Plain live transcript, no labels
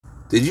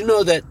Did you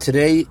know that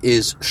today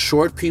is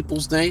Short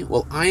People's Day?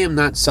 Well, I am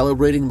not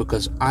celebrating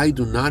because I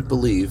do not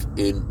believe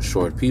in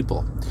short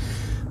people.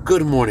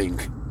 Good morning.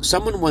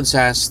 Someone once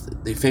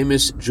asked the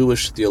famous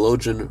Jewish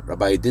theologian,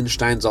 Rabbi Din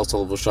Steinsaltz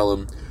alav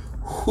shalom,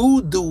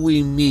 who do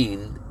we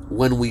mean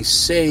when we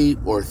say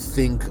or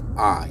think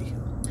I?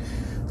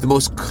 The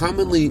most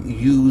commonly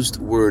used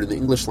word in the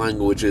English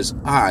language is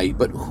I,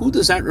 but who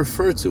does that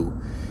refer to?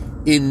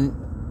 In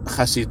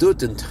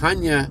Chassidut and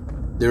Tanya,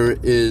 there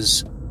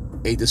is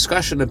a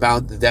discussion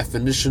about the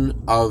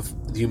definition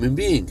of the human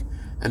being.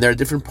 And there are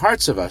different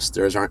parts of us.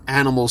 There's our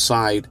animal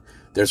side,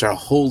 there's our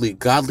holy,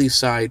 godly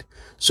side.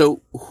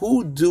 So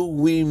who do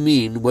we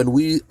mean when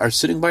we are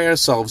sitting by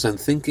ourselves and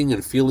thinking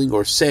and feeling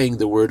or saying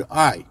the word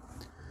I?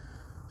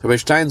 Rabbi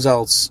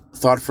Steinsaltz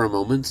thought for a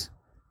moment,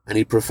 and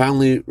he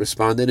profoundly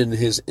responded in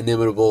his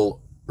inimitable,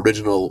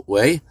 original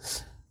way.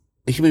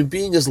 A human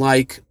being is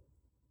like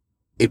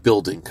a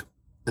building,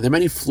 and there are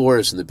many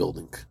floors in the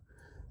building.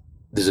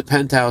 There's a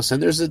penthouse,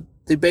 and there's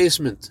the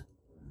basement.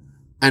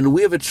 And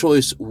we have a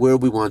choice where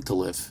we want to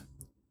live.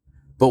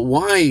 But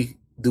why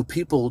do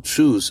people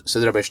choose,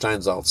 said Rabbi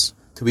Steinsaltz,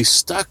 to be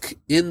stuck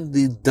in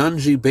the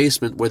dungy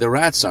basement where the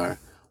rats are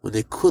when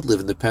they could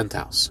live in the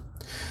penthouse?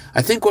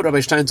 I think what Rabbi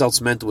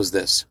Steinsaltz meant was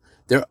this.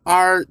 There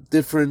are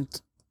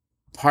different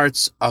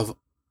parts of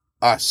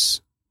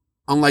us,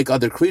 unlike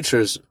other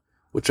creatures,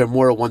 which are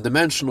more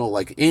one-dimensional,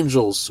 like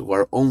angels, who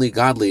are only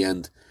godly,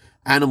 and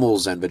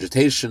animals and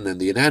vegetation and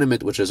the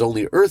inanimate, which is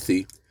only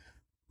earthy.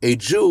 A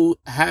Jew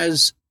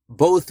has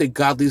both a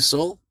godly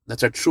soul,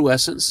 that's our true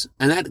essence,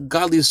 and that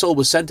godly soul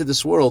was sent to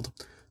this world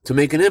to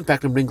make an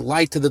impact and bring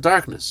light to the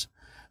darkness.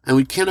 And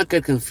we cannot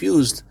get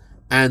confused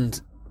and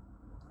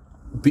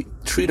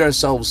treat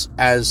ourselves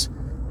as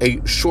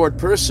a short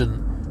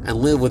person and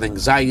live with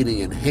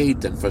anxiety and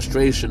hate and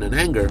frustration and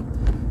anger.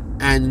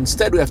 And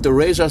instead we have to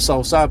raise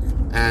ourselves up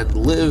and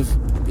live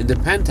in the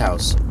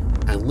penthouse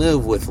and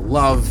live with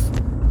love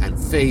and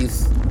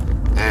faith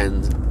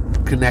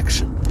and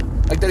connection.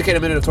 I'd like to dedicate a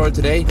minute of Torah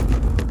today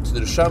to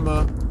the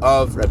neshama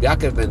of Rabbi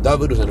Yaakov ben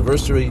David, whose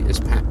anniversary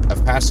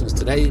of passing is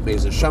today. May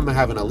his neshama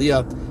have an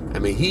aliyah,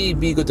 and may he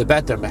be good to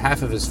better on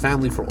behalf of his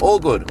family for all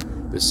good.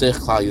 B'seich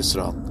Klal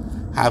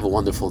Yisrael. Have a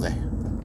wonderful day.